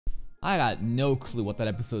I got no clue what that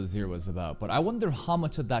episode 0 was about, but I wonder how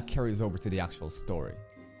much of that carries over to the actual story.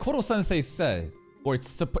 Koro-sensei said, or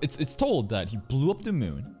it's told that he blew up the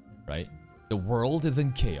moon, right? The world is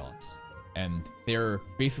in chaos, and they're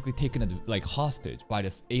basically taken like hostage by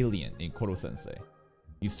this alien named Koro-sensei.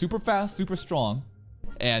 He's super fast, super strong,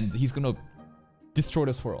 and he's gonna destroy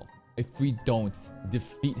this world if we don't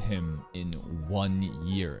defeat him in 1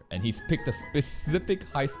 year. And he's picked a specific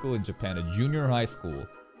high school in Japan, a junior high school,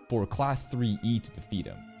 for class 3E to defeat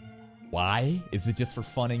him. Why? Is it just for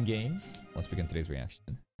fun and games? Let's begin today's reaction.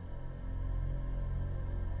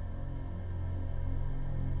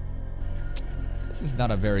 This is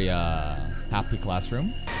not a very happy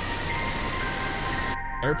classroom.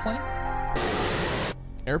 Airplane?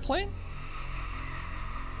 Airplane?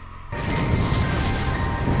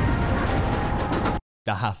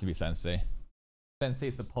 That has to be Sensei. Sensei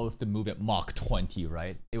is supposed to move at Mach 20,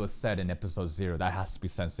 right? It was said in episode 0. That has to be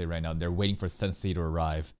Sensei right now. They're waiting for Sensei to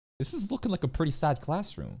arrive. This is looking like a pretty sad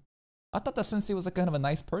classroom. I thought that Sensei was like kind of a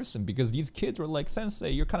nice person because these kids were like,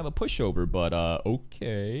 Sensei, you're kind of a pushover, but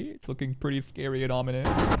okay. It's looking pretty scary and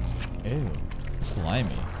ominous. Ew,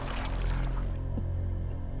 slimy.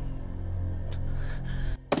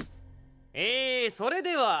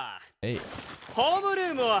 Hey.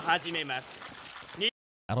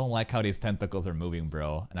 I don't like how these tentacles are moving,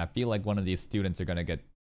 bro. And I feel like one of these students are gonna get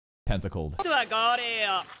tentacled.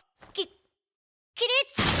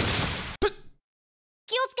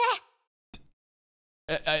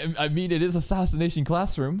 I mean, it is Assassination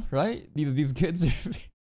classroom, right? These kids are...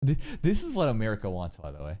 This is what America wants,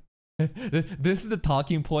 by the way. This is the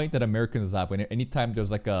talking point that Americans have when anytime there's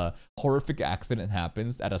like a horrific accident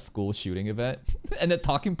happens at a school shooting event. And the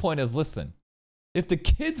talking point is, listen, if the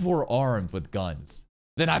kids were armed with guns,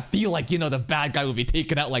 then I feel like, you know, the bad guy would be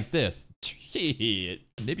taken out like this. Shit,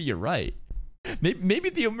 maybe you're right. Maybe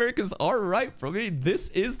the Americans are right, bro. Maybe this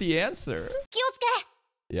is the answer.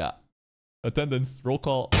 Yeah. Attendance, roll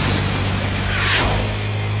call.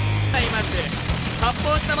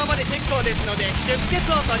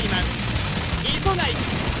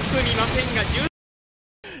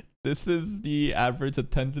 This is the average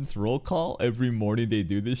attendance roll call. Every morning they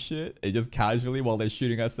do this shit. It just casually while they're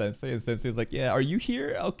shooting at Sensei, and Sensei's like, yeah, are you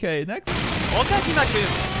here? Okay, next.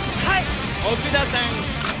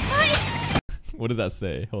 What does that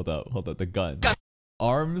say? Hold up, the gun.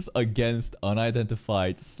 Arms against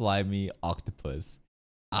unidentified slimy octopus.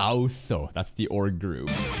 Aoso, that's the org group.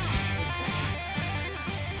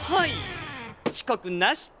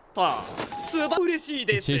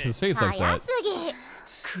 He changed his face like that.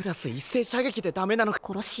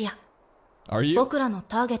 Are you?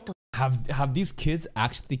 Have these kids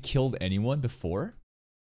actually killed anyone before?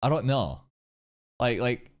 I don't know.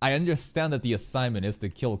 Like I understand that the assignment is to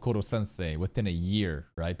kill Koro-sensei within a year,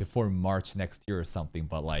 right? Before March next year or something,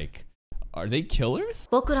 but like, are they killers?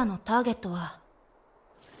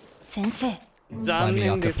 Slimy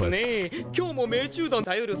octopus.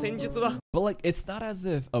 But like, it's not as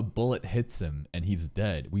if a bullet hits him and he's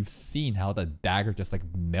dead. We've seen how the dagger just like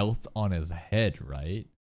melts on his head, right?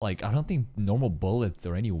 Like, I don't think normal bullets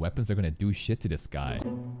or any weapons are gonna do shit to this guy.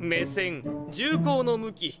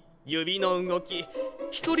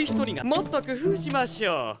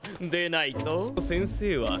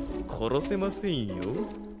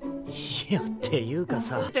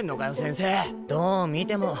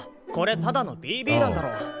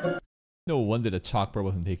 No wonder the chalkboard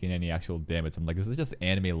wasn't taking any actual damage. I'm like, is this just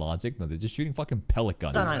anime logic? No, they're just shooting fucking pellet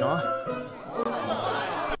guns.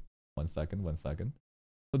 1 second.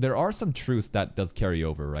 So there are some truths that does carry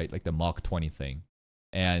over, right? Like the Mach 20 thing.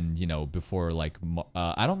 And, you know, before like,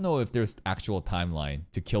 I don't know if there's actual timeline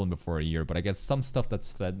to kill him before a year, but I guess some stuff that's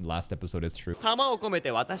said in last episode is true.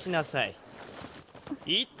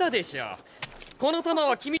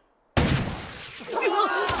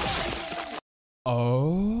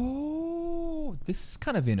 Oh, this is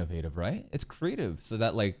kind of innovative, right? It's creative so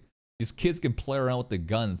that like these kids can play around with the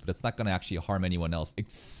guns, but it's not gonna actually harm anyone else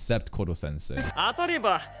except Koro-sensei.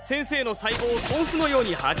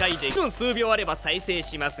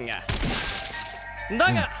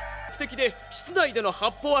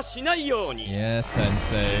 Yes,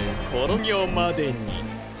 sensei.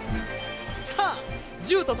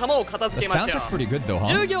 The soundtrack's pretty good though, huh?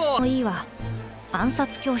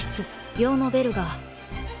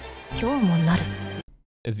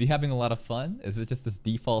 Is he having a lot of fun? Is it just this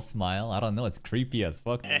default smile? I don't know, it's creepy as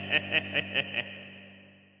fuck.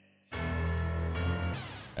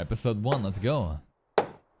 Episode 1, let's go.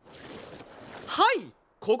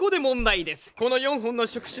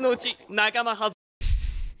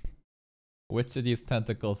 Which of these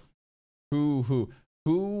tentacles? Who?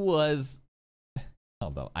 Who was...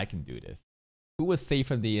 Hold on, I can do this. Who was safe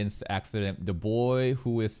from the accident? The boy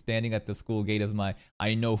who is standing at the school gate is my...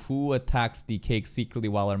 I know who attacks the cake secretly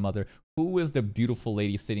while her mother... Who is the beautiful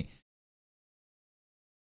lady sitting...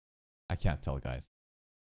 I can't tell, guys.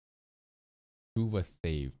 Who was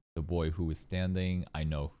saved? The boy who was standing. I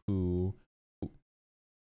know who...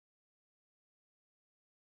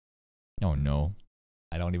 Oh no.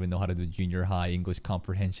 I don't even know how to do junior high English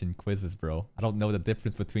comprehension quizzes, bro. I don't know the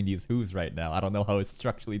difference between these who's right now. I don't know how it's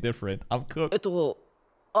structurally different. I'm cooked.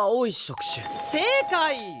 青い触手。正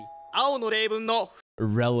解。青の例文の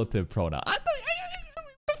Relative pronoun. What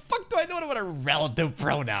the fuck do I know about a relative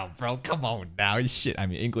pronoun, bro? Come on now. Shit. I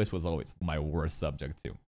mean, English was always my worst subject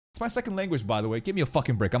too. It's my second language, by the way. Give me a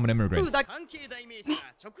fucking break. I'm an immigrant.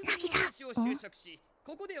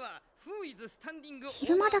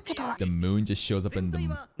 The moon just shows up in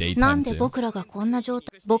the daytime too.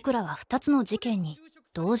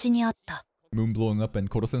 Moon blowing up and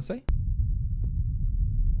Koro-sensei?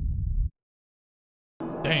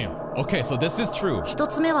 Damn. Okay, so this is true.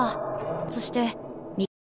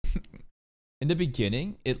 In the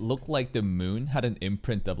beginning, it looked like the moon had an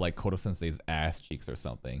imprint of like Koro-sensei's ass cheeks or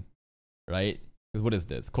something, right? Because what is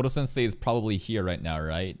this? Koro-sensei is probably here right now,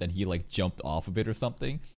 right? Then he like jumped off a bit or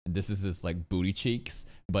something, and this is his like booty cheeks.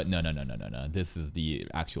 But no. This is the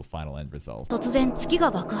actual final end result.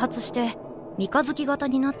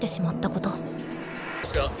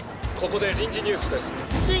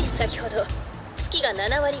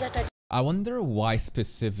 I wonder why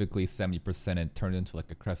specifically 70% it turned into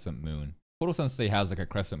like a crescent moon. Koro-sensei has like a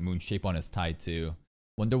crescent moon shape on his tie too.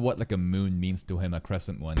 Wonder what like a moon means to him, a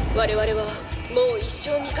crescent one. I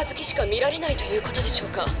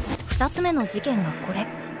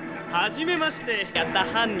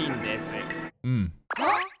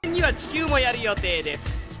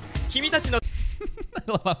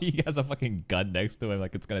love how he has a fucking gun next to him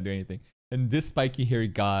like it's gonna do anything. And this spiky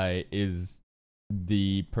haired guy is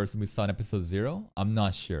the person we saw in episode 0? I'm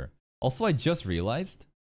not sure. Also, I just realized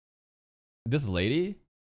this lady's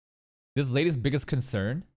biggest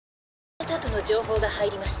concern.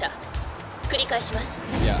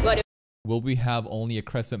 Yeah. Will we have only a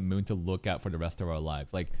crescent moon to look at for the rest of our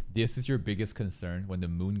lives? Like, this is your biggest concern when the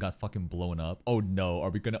moon got fucking blown up? Oh no, are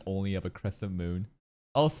we gonna only have a crescent moon?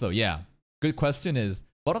 Also, yeah, good question is,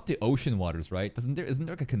 what about the ocean waters, right? Isn't there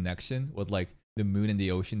like a connection with like the moon and the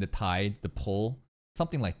ocean, the tides, the pull?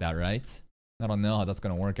 Something like that, right? I don't know how that's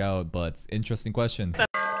gonna work out, but interesting questions.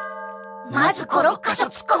 We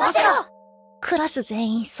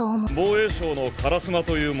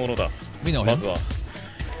know him.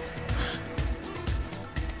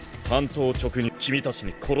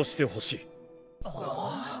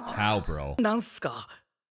 How, bro?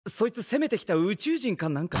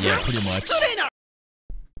 Yeah, pretty much.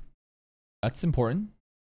 That's important.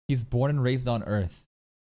 He's born and raised on Earth.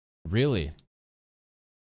 Really?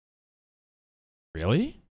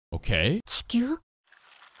 Really? Okay.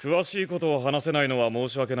 Maybe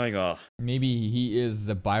he is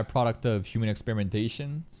a byproduct of human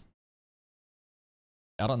experimentations.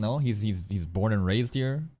 I don't know. He's born and raised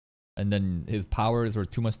here, and then his powers were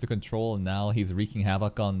too much to control, and now he's wreaking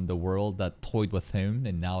havoc on the world that toyed with him,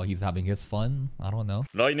 and now he's having his fun. I don't know.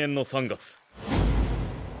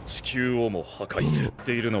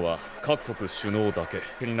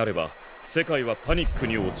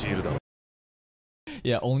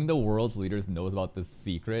 Yeah, only the world's leaders knows about this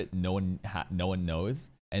secret. No one knows.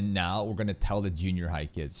 And now we're gonna tell the junior high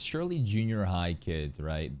kids. Surely junior high kids,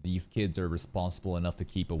 right? These kids are responsible enough to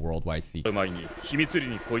keep a worldwide secret. Max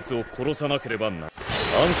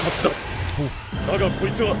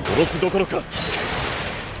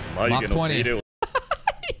 20.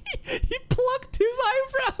 He plucked his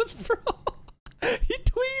eyebrows, bro. He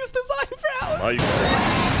tweezed his eyebrows.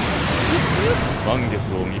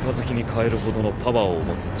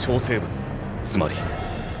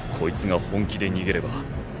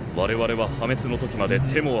 He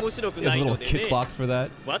has a little kickbox for that.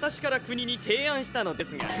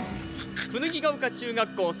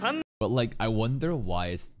 But like, I wonder why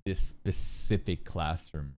it's this specific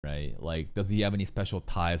classroom, right? Like, does he have any special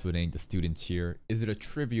ties with any of the students here? Is it a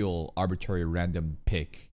trivial, arbitrary, random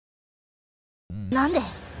pick?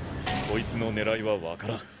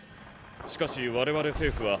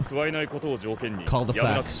 Call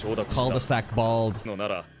the sack bald.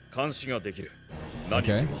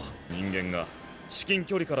 Okay.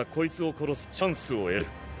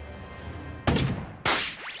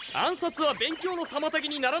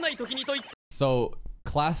 So,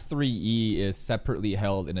 Class 3E is separately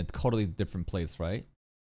held in a totally different place, right?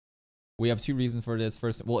 We have two reasons for this.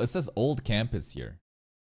 First, well, it says old campus here.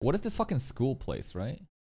 What is this fucking school place, right?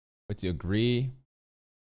 But you agree?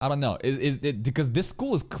 I don't know. Is it because this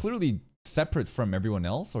school is clearly separate from everyone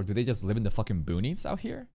else, or do they just live in the fucking boonies out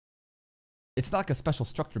here? It's not like a special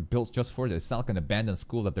structure built just for it. It's not like an abandoned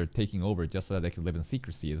school that they're taking over just so that they can live in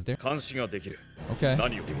secrecy, is there? Okay.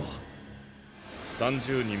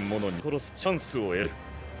 30人ものに殺すチャンスを得る。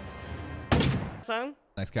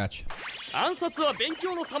Nice catch. 暗殺は勉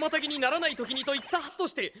強の妨げにならない時にと言ったはずと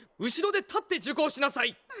して後ろで立って受講しなさ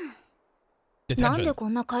い。なんでこ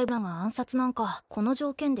んな怪物が暗殺なんかこの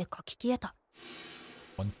条件で書き消えた。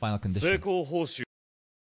One final condition. 成功報酬。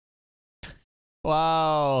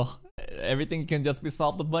Wow. Everything can just be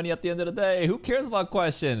solved with money at the end of the day. Who cares about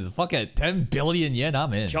questions? Fuck it. 10 billion yen,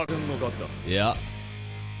 I'm in. 100の額だ。Yeah.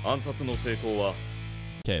 暗殺の成功は。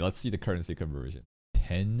Okay, let's see the currency conversion.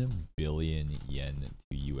 10 billion yen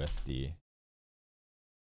to USD.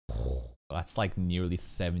 That's like nearly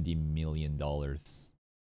 $70 million. God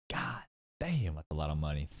damn, that's a lot of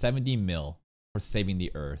money. 70 mil for saving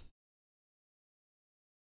the Earth.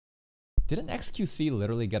 Didn't XQC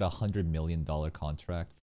literally get $100 million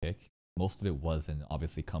contract for Kick? Most of it wasn't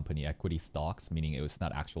obviously company equity stocks, meaning it was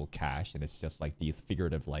not actual cash, and it's just like these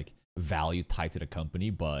figurative like value tied to the company.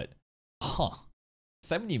 But,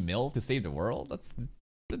 70 mil to save the world? That's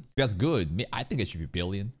good. I think it should be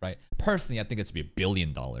billion, right? Personally, I think it should be $1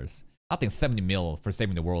 billion. I think 70 mil for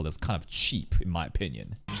saving the world is kind of cheap, in my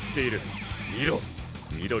opinion.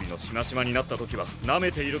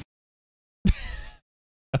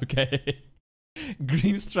 Okay.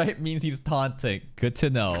 Green stripe means he's taunting. Good to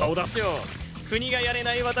know. 国がやれ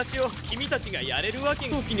ない私を君たちがやれるわけ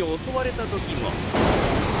が時に襲われた時も。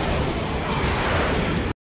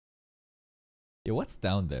Yeah, what's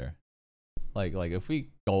down there? Like if we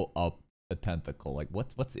go up the tentacle, like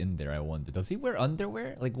what's in there? I wonder. Does he wear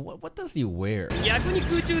underwear? Like what does he wear? 逆に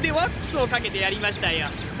空中でワックスをかけてやりましたよ。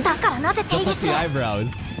だからなぜ Just like the eyebrows.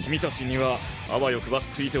 君たちにはあわよくば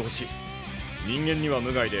ついてほしい。人間には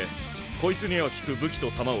無害で、こいつには効く武器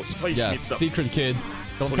と弾をしたい秘 Yeah, 密だ。 secret kids.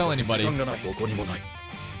 Don't tell 時 anybody. 間がない。どこにもない。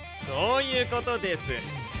そういうことです。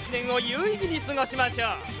1年を有意義に過ごしましょ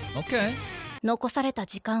う。Okay. 残された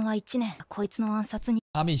時間は1年。こいつの暗殺に。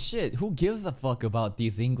I mean, shit. Who gives a fuck about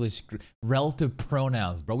these English relative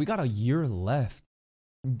pronouns, bro? We got a year left.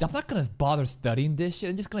 I'm not gonna bother studying this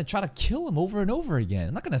shit. I'm just gonna try to kill him over and over again.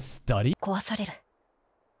 I'm not gonna study. 壊される。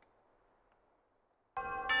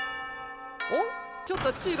お、ちょっ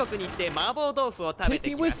と中国に行って麻婆豆腐を食べ Take て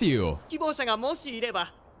me きま with す。 you. 希望者がもしいれ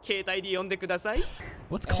ば携帯で呼んでください。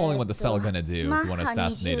What's calling what the cell gonna do if you want to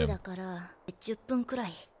assassinate 20 him? だから10分くら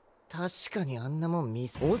い。確かにあんなもんミ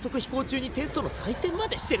ス。音速飛行中にテストの採点ま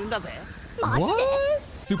でしてるんだぜ。マジで What?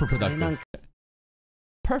 Super productive.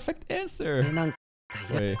 Perfect answer.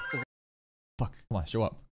 Wait. Fuck. Come on, show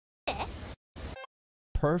up.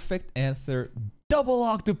 Perfect answer. Double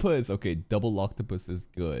octopus. Okay, double octopus is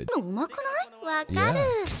good. うまくないわかる。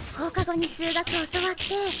放課後に数学教わって。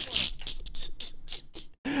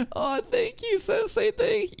Oh, thank you, Sensei.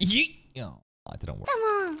 Thank you. Oh, it didn't work.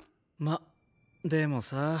 ま、でも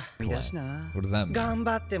さ、だしな。 What does that mean? 頑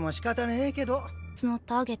張っても仕方ねえけど。その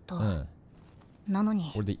ターゲット。なの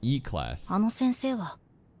に、 Or the E class. あの先生は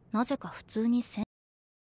なぜか普通に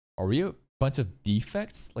Are we a bunch of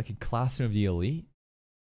defects like in Classroom of the Elite?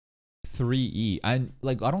 3E. And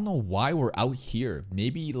like, I don't know why we're out here.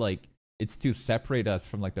 Maybe like it's to separate us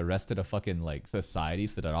from like the rest of the fucking like society,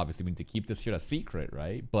 so that obviously we need to keep this shit a secret,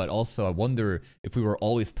 right? But also I wonder if we were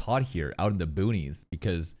always taught here out in the boonies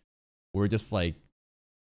because we're just like,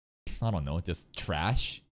 I don't know, just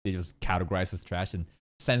trash. They just categorize us trash, and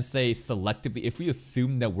Sensei selectively, if we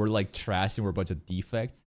assume that we're like trash and we're a bunch of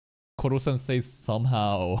defects, Koro Sensei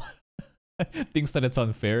somehow thinks that it's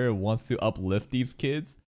unfair and wants to uplift these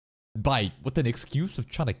kids by with an excuse of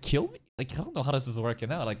trying to kill me. Like, I don't know how this is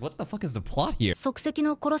working out. Like, what the fuck is the plot here? 即席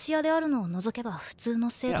の殺し屋であるのを除けば普通の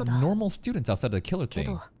生 Yeah, 徒だ。 normal students outside of the killer け thing.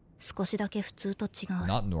 ど少しだけ普通と違う。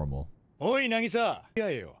 Not normal. おい渚、や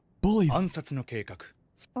えよ。 Bullies. 暗殺の計画。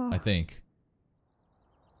 I think.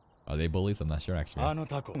 Are they bullies? I'm not sure あ actually. の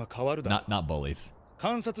タコが変わるだろ。 Not bullies.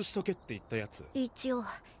 観察しとけって言ったやつ。一応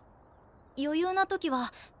余裕な時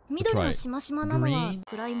は緑のしましまなのは Green?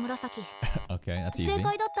 暗い紫。 Okay, that's 正 easy.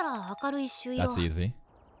 解だったら明るい朱色。 That's easy.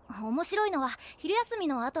 面白いのは昼休み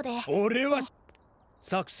の後で。俺は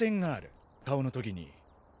作戦がある。顔の時に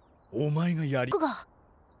お前がやり。僕が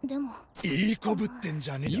でもいいこぶってん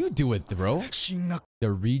じゃねえ。 You do it, bro. 進学。 The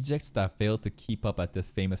rejects that failed to keep up at this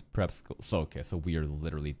famous prep school. So, okay, so we are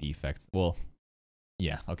literally defects. Well,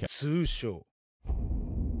 yeah, okay. 通称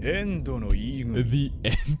エンドの言い組。 The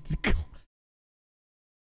end.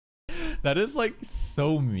 That is like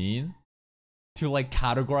so mean to like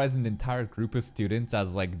categorize an entire group of students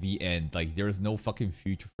as like the end. Like there's no fucking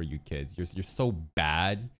future for you kids. You're so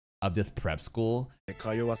bad of this prep school.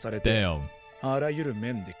 Damn. あらゆる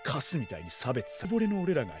面でカスみたいに差別され、俺の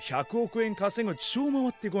俺らが100億円稼ぐ超回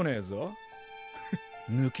ってこねえぞ。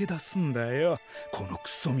抜け出すんだよ。このク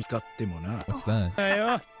ソ見使ってもな。What's that? だ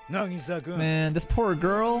よ、渚君。Man, this poor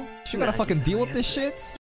girl. She gotta fucking deal with this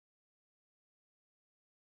shit.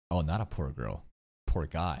 Oh, not a poor girl. Poor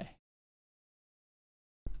guy.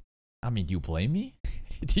 I mean, do you blame me?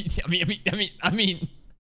 I mean,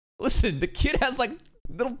 listen, the kid has like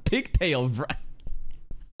little pigtails, bro.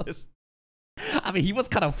 Listen. I mean, he was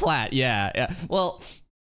kind of flat, yeah. Well,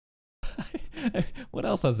 what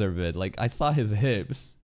else has there been? Like, I saw his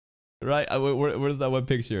hips, right? Where's that one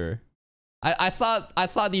picture? I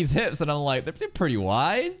saw these hips, and I'm like, they're pretty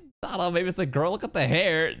wide. I don't know, maybe it's a girl. Look at the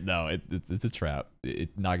hair. No, it's a trap.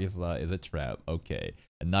 Nagisa is a trap. Okay,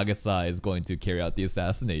 and Nagisa is going to carry out the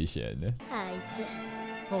assassination.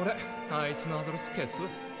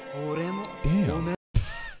 Damn.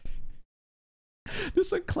 This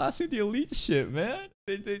is like classing the elite shit, man.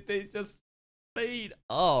 They just fade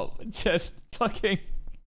up. Just fucking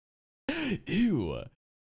ew.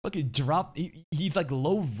 Fucking drop. He's like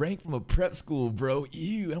low rank from a prep school, bro.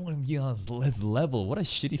 Ew, I don't want to be on his level. What a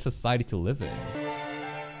shitty society to live in.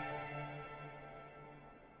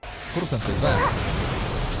 Koro-sensei,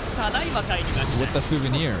 with the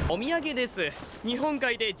souvenir. お土産です。日本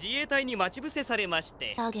海で自衛隊に待ち伏せされまし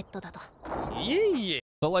て。ターゲットだと。いえいえ。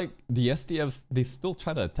 So like the SDFs, they still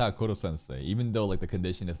try to attack Koro-sensei, even though like the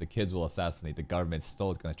condition is the kids will assassinate, the government's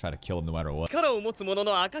still gonna try to kill him no matter what. 力を持つ者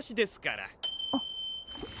の証ですから。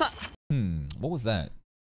さ。What was that?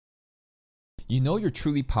 You know you're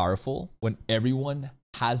truly powerful when everyone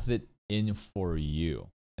has it in for you.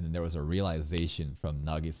 And then there was a realization from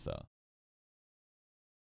Nagisa.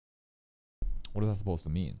 What is that supposed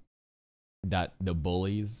to mean? That the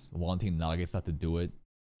bullies wanting Nagisa to do it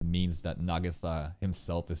means that Nagisa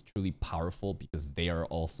himself is truly powerful because they are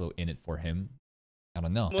also in it for him. I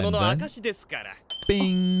don't know. And then,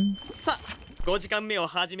 bing! さあ、5時間目を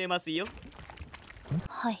始めますよ。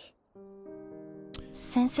はい。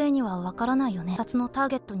先生にはわからないよね。殺のター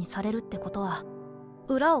ゲットにされるってことは、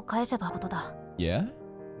裏を返せばことだ。Yeah?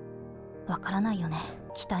 わからないよね。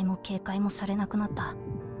期待も警戒もされなくなった。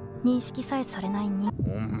認識さえされないに。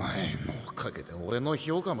お前のおかげで俺の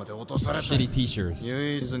評価まで落とされた。Shitty t-shirts.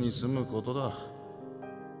 唯一に済むことだ。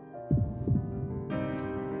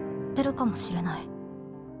てるかもしれない。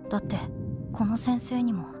だってこの先生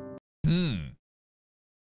にも。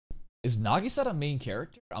Is Nagisa the main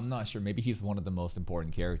character? I'm not sure. Maybe he's one of the most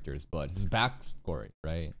important characters, but his backstory,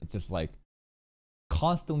 right? It's just like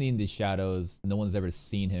constantly in the shadows. No one's ever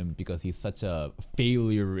seen him because he's such a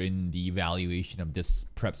failure in the evaluation of this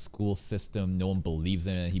prep school system. No one believes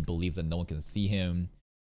in it. He believes that no one can see him.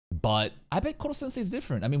 But I bet Koro-sensei is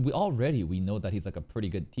different. I mean, we know that he's like a pretty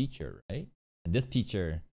good teacher, right? And this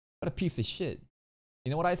teacher, what a piece of shit. You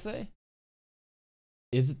know what I'd say?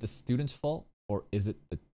 Is it the student's fault or is it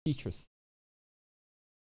the teacher's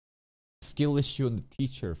skill issue on the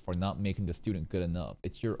teacher for not making the student good enough?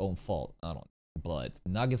 It's your own fault. I don't know. But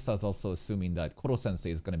Nagisa is also assuming that Koro-sensei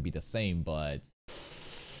is going to be the same, but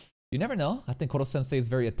you never know. I think Koro-sensei is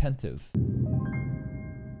very attentive.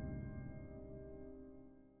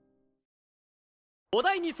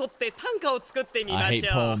 I hate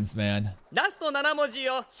poems, man.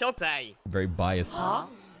 Very biased. Yeah.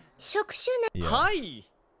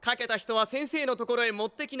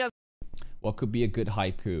 What could be a good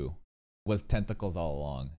haiku? Was tentacles all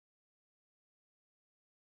along.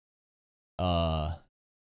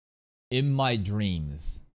 In my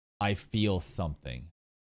dreams, I feel something.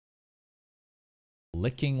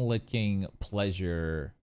 Licking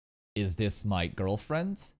pleasure. Is this my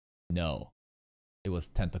girlfriend? No. It was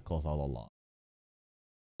tentacles all along.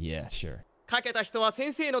 Yeah, sure. かけた人は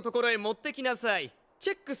先生のところへ持ってきなさい。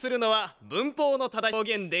チェックするのは文法の正しい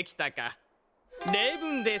表現できたか。例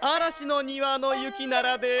文です。嵐の庭の雪な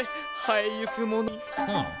らで生えゆくもの。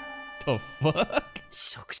The fuck?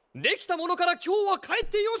 できたものから今日は帰っ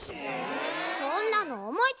てよし。そんなの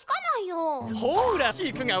思いつかないよ。ほら、飼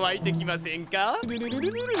育が湧いてきませんか？ぬるぬ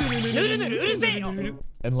るぬるぬるぬるぬるうるせえよ。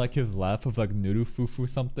And like his laugh of like nurufufu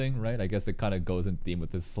something, right? I guess it kind of goes in theme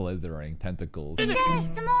with his slithering tentacles.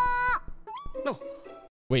 No.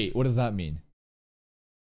 Wait, what does that mean?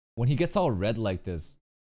 When he gets all red like this,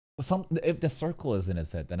 if the circle is in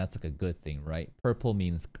his head, then that's like a good thing, right? Purple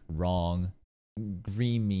means wrong.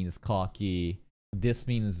 Green means cocky. This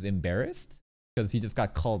means embarrassed because he just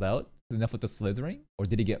got called out. Enough with the slithering, or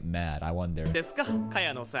did he get mad? I wonder. ですか、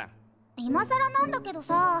茅野さん。今更なんだけど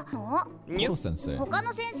さ。 Koto Sensei. 他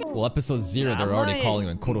の先生 Well, episode 0, they're already calling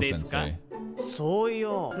him Koto Sensei. そう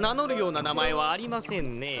よ、名乗るような名前はありませ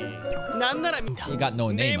んね。なんなら He got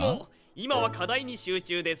no で name, huh? も今は課題に集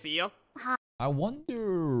中ですよ。 I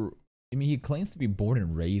wonder. I mean, he claims to be born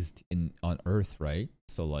and raised on Earth, right?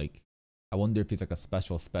 So, like, I wonder if he's like a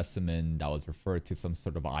special specimen that was referred to some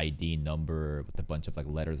sort of ID number with a bunch of like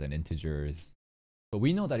letters and integers. But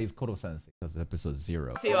we know that he's Koto Sensei because of episode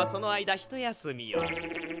 0. 先生はその間一休みよ。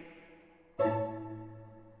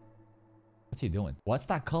 What's he doing? What's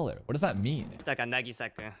that color? What does that mean? したか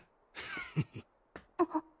渚くん。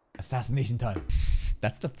 Assassination time.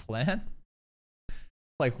 That's the plan?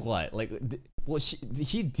 Like what? Like, well,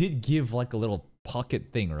 he did give like a little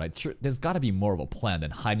pocket thing, right? Sure, there's got to be more of a plan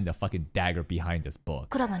than hiding the fucking dagger behind this book.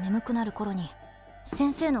 僕らが眠くなる頃に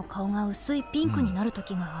先生の顔が薄いピンクになる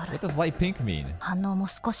時がある。 What does light pink mean? 反応も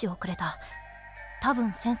少し遅れた。多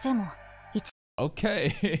分先生も Okay,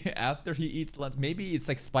 after he eats lunch, maybe it's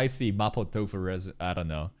like spicy mapo tofu I don't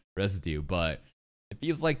know, residue, but if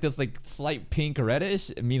he's like this like slight pink reddish,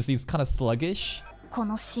 it means he's kind of sluggish. こ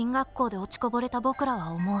の進学校で落ちこぼれた僕ら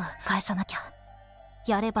は思う。返さなきゃ。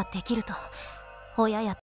やればできると親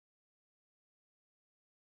や。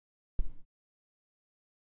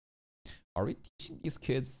 Are we teaching these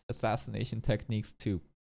kids assassination techniques to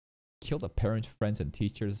kill the parents, friends, and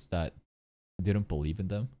teachers that didn't believe in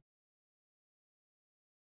them?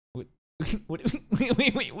 What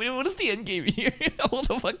is the end game here? What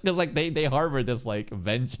the fuck? Because like they harbor this like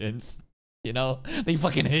vengeance, you know? They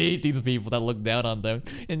fucking hate these people that look down on them,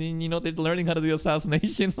 and then you know they're learning how to do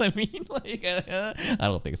assassination. I mean, like I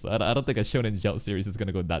don't think so. I don't think a Shonen Jump series is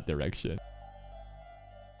gonna go that direction.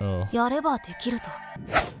 Oh. やればできると。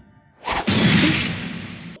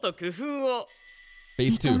と工夫を。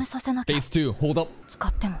 Phase 2. 認めさせなきゃ。 Phase 2. Hold up. 使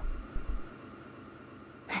っても。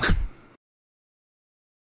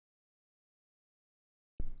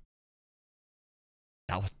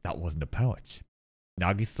That wasn't a pouch.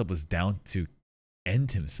 Nagisa was down to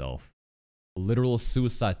end himself. Literal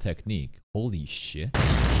suicide technique. Holy shit.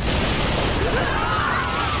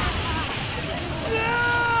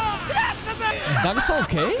 Is Nagisa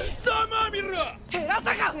okay?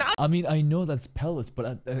 I mean, I know that's Palace,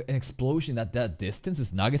 but an explosion at that distance,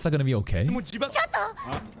 is Nagisa gonna be okay? ちょっと渚に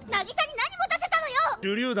何持たせたのよ。手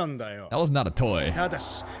榴弾だよ。 That was not a toy. ただ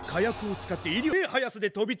し火薬を使って威力で速さで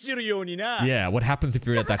飛び散るようにな。 Yeah, what happens if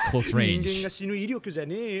you're at that close 人間 range? が死ぬ威力じゃ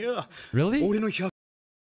ねえよ。 Really? 俺の100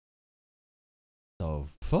 The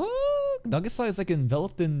fuck? Nagisa is like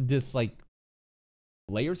enveloped in this like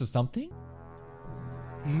layers of something?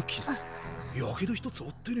 無傷。やけど一つ負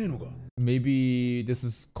ってねえのか。 Maybe this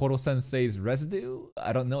is Koro Sensei's residue?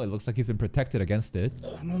 I don't know. It looks like he's been protected against it.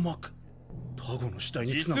 この膜、タゴの死体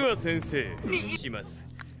につな実がは先生、します。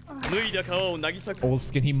脱いだ皮を渚くん。 Old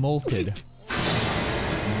skin he molted.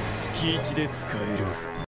 月一で使える。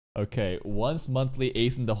 Okay, once monthly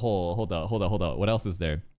ace in the hole. Hold on. What else is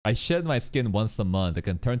there? I shed my skin once a month. I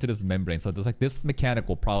can turn to this membrane. So there's like this mechanic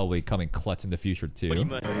will probably come in clutch in the future too.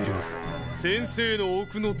 先生の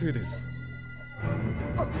奥の手です。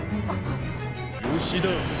吉田、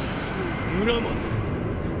村松。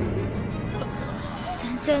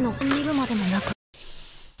先生の見るまでもなく。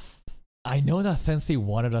 I know that Sensei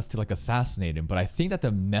wanted us to like assassinate him, but I think that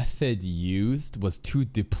the method used was too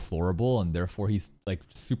deplorable and therefore he's like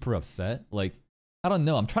super upset. Like, I don't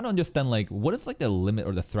know. I'm trying to understand like what is like the limit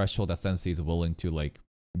or the threshold that Sensei is willing to like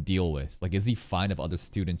deal with. Like, is he fine if other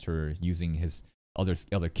students are using his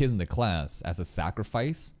other kids in the class as a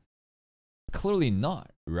sacrifice? Clearly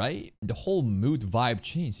not, right? The whole mood vibe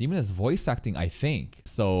changed, even his voice acting, I think.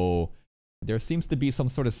 So there seems to be some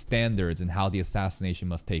sort of standards in how the assassination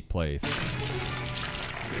must take place.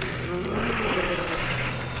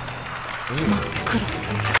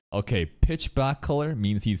 Okay, pitch black color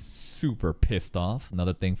means he's super pissed off.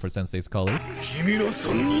 Another thing for Sensei's color. 君ら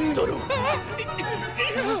3人だろ。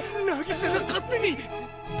渚が勝手に。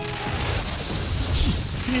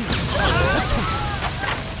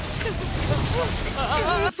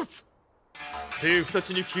政府た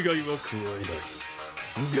ちに危害は加え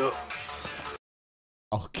ない。が、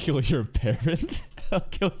 I'll kill your parents? I'll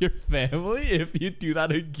kill your family if you do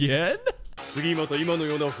that again? 次また今の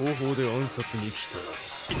ような方法で暗殺に来たら、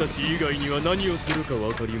君たち以外には何をするか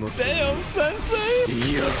分かりません。 Damn,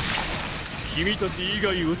 Sensei! いや、君たち以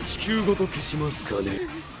外を地球ごと消しますかね。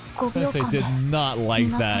 5秒 Sensei 間で did not like み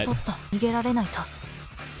んな that. 悟った。逃げられないと。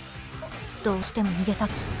どうしても逃げた。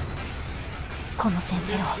この先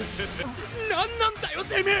生を。なんなんだよ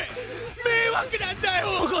てめえ。迷惑なんだよ。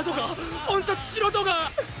バカとか暗殺しろとか。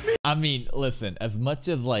 I mean, listen, as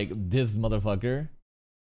much as like this motherfucker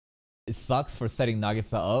it sucks for setting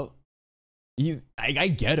Nagisa up. I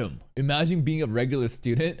get him. Imagine being a regular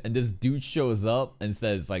student and this dude shows up and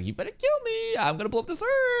says like, you better kill me. I'm gonna blow up this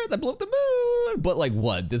earth. I blew up the moon. But like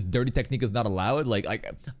what? This dirty technique is not allowed? Like I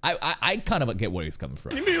kind of get where he's coming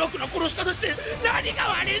from.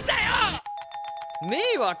 迷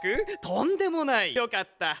惑とんでもない。よかっ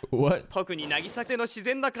た。 What? 特に渚家の自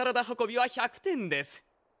然な体運びは100点です。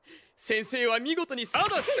先生は見事にた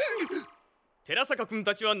だし寺坂君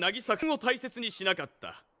たちは渚君を大切にしなかっ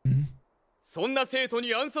た。そんな生徒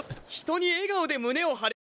に暗殺、人に笑顔で胸を張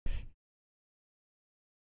れ。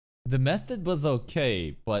 The method was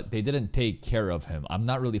okay, but they didn't take care of him. I'm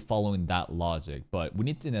not really following that logic, but we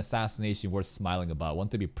need an assassination worth smiling about, one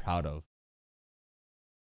to be proud of.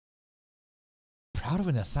 Proud of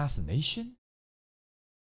an assassination?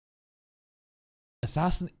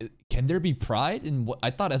 Can there be pride in what?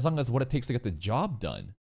 I thought as long as what it takes to get the job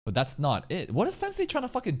done. But that's not it. What is Sensei trying to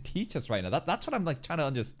fucking teach us right now? That's what I'm like trying to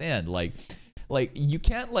understand. Like you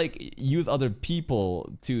can't like use other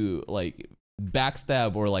people to like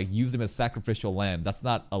backstab or like use them as sacrificial lamb. That's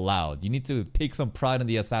not allowed. You need to take some pride in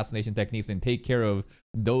the assassination techniques and take care of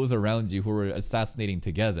those around you who are assassinating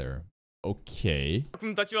together. Okay.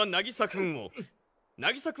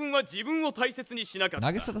 Nagisa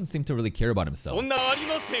doesn't seem to really care about himself. Okay,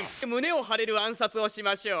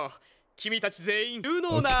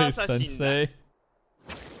 Sensei.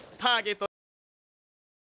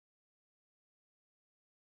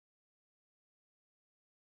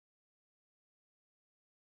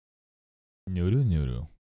 Nuru Nuru.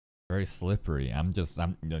 Very slippery.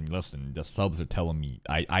 Listen, the subs are telling me.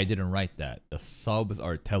 I didn't write that. The subs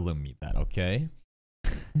are telling me that, okay?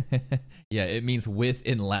 Yeah, it means with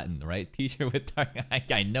in Latin, right? Teacher with tongue.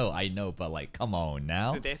 I know, but like, come on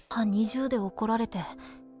now. Yeah, this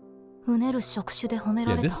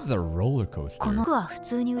is a roller coaster.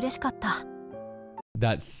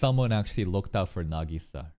 That someone actually looked out for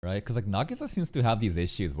Nagisa, right? Because like Nagisa seems to have these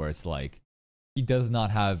issues where it's like he does not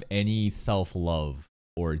have any self-love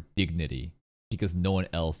or dignity because no one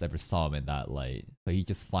else ever saw him in that light. So he's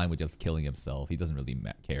just fine with just killing himself. He doesn't really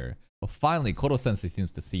care. But finally, Koro-sensei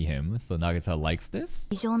seems to see him, so Nagisa likes this.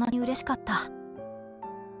 Teacher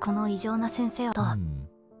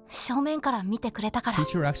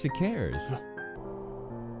actually cares.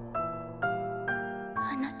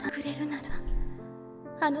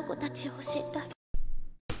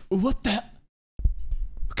 What the?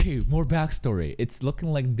 Okay, more backstory. It's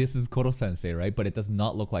looking like this is Koro-sensei, right? But it does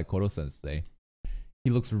not look like Koro-sensei. He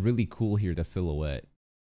looks really cool here, the silhouette.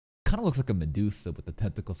 Kind of looks like a Medusa with the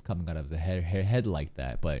tentacles coming out of the head like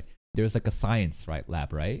that. But there's like a science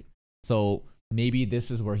lab, right? So maybe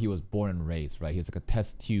this is where he was born and raised, right? He's like a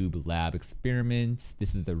test tube lab experiment.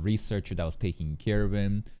 This is a researcher that was taking care of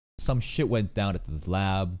him. Some shit went down at this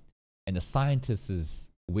lab. And the scientist's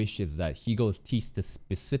wish is that he goes teach the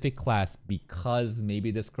specific class because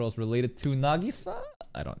maybe this girl's related to Nagisa?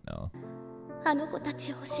 I don't know.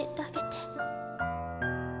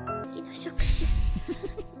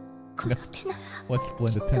 What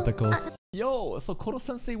splendid tentacles. Yo, so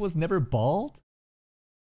Koro-sensei was never bald?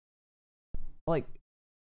 Like,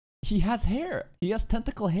 he has hair. He has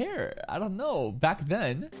tentacle hair. I don't know. Back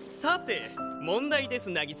then. さて、問題です、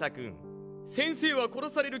渚君。先生は殺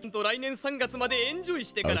されると来年3月までエンジョイ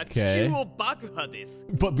してから地球を爆破です。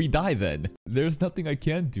But we die then. There's nothing I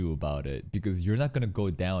can do about it because you're not gonna go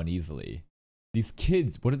down easily. These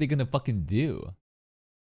kids, what are they gonna fucking do?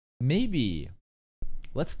 Maybe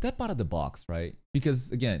let's step out of the box, right?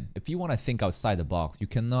 Because again, if you want to think outside the box, you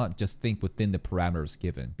cannot just think within the parameters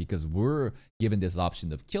given because we're given this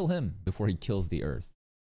option of kill him before he kills the earth.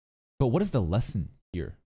 But what is the lesson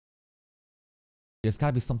here? There's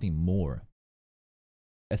gotta be something more.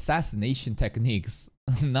 Assassination techniques,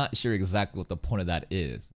 I'm not sure exactly what the point of that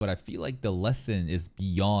is, but I feel like the lesson is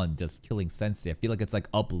beyond just killing Sensei. I feel like it's like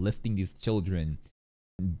uplifting these children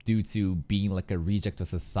due to being like a reject of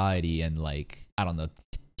society and like, I don't know,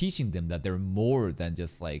 teaching them that they're more than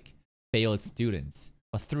just like failed students.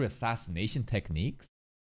 But through assassination techniques?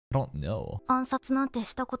 I don't know. 暗殺なんて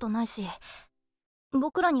したことないし、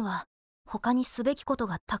僕らには他にすべきこと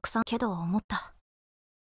がたくさんけど思った。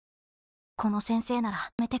この先生なら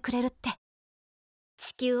止めてくれるって。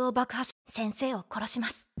地球を爆破、先生を殺しま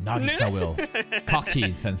す。Nagisa will.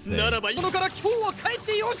 Cocky sensei. ならば今から今日は帰っ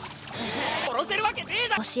てよし。殺せるわけねえ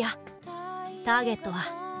だ。もしや、ターゲットは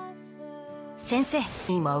先生。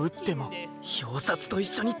今撃っても表札と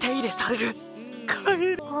一緒に手入れされる。帰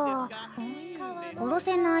る。殺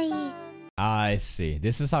せない。I see.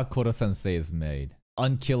 This is how Koro Sensei is made.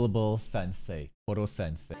 Unkillable Sensei. Koro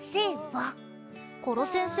Sensei. せいは殺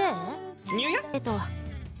先生？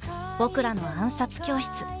僕らの暗殺教室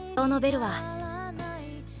のベルは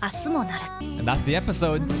明日も鳴る。 And that's the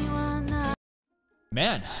episode.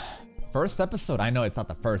 Man, first episode. I know it's not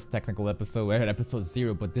the first technical episode. We're at episode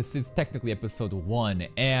 0, but this is technically episode 1.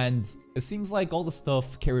 And it seems like all the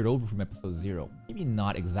stuff carried over from episode 0. Maybe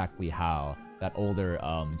not exactly how that older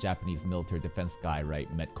Japanese military defense guy,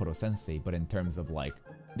 right, met Koro-sensei, but in terms of like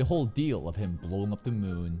the whole deal of him blowing up the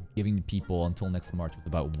moon, giving the people until next March was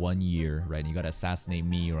about 1 year, right? And you gotta assassinate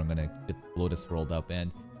me or I'm gonna blow this world up.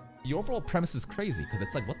 And the overall premise is crazy because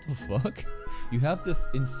it's like, what the fuck? You have this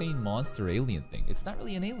insane monster alien thing. It's not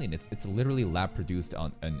really an alien. It's literally lab produced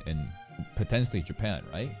in potentially Japan,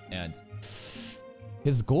 right? And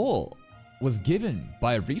his goal was given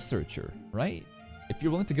by a researcher, right? If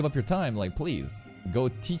you're willing to give up your time, like, please go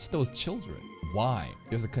teach those children. Why?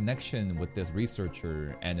 There's a connection with this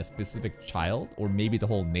researcher and a specific child, or maybe the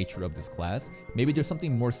whole nature of this class. Maybe there's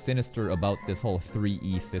something more sinister about this whole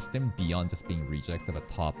 3E system beyond just being rejects of a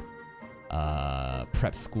top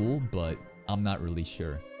prep school, but I'm not really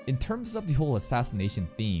sure. In terms of the whole assassination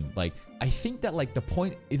theme, like, I think that like the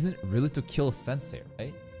point isn't really to kill Sensei,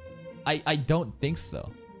 right? I don't think so.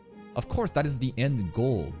 Of course, that is the end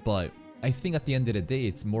goal, but I think at the end of the day,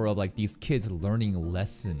 it's more of like these kids learning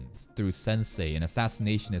lessons through Sensei, and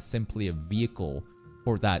assassination is simply a vehicle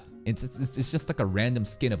for that. It's just like a random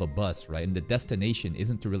skin of a bus, right? And the destination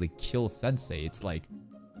isn't to really kill Sensei. It's like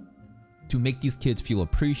to make these kids feel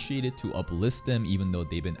appreciated, to uplift them, even though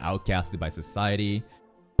they've been outcasted by society.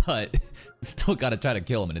 But you still gotta try to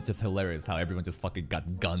kill them, and it's just hilarious how everyone just fucking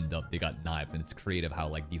got gunned up. They got knives, and it's creative how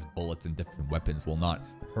like these bullets and different weapons will not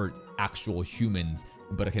hurt actual humans,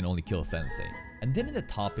 but it can only kill Sensei. And then in the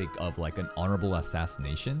topic of like an honorable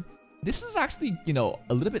assassination, this is actually, you know,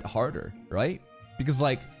 a little bit harder, right? Because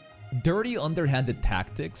like dirty underhanded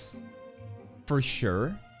tactics, for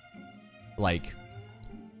sure, like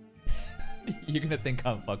you're gonna think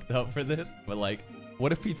I'm fucked up for this, but like,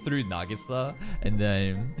 what if he threw Nagisa and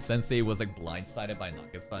then Sensei was like blindsided by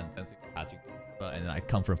Nagisa and Sensei catching Nagisa, and then I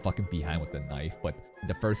come from fucking behind with a knife, but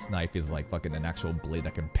the first knife is like fucking an actual blade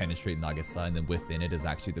that can penetrate Nagisa, and then within it is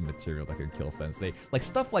actually the material that can kill Sensei. Like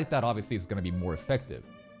stuff like that obviously is gonna be more effective,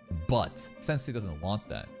 but Sensei doesn't want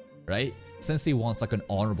that, right? Sensei wants like an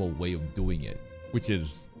honorable way of doing it, which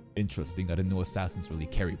is interesting. I didn't know assassins really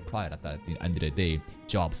carry pride at that. At the end of the day,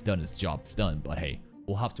 job's done is job's done, but hey,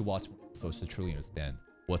 we'll have to watch more episodes to truly understand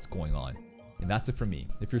what's going on. And that's it for me.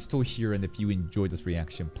 If you're still here and if you enjoyed this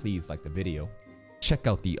reaction, please like the video. Check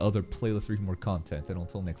out the other playlist for more content, and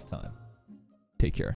until next time, take care.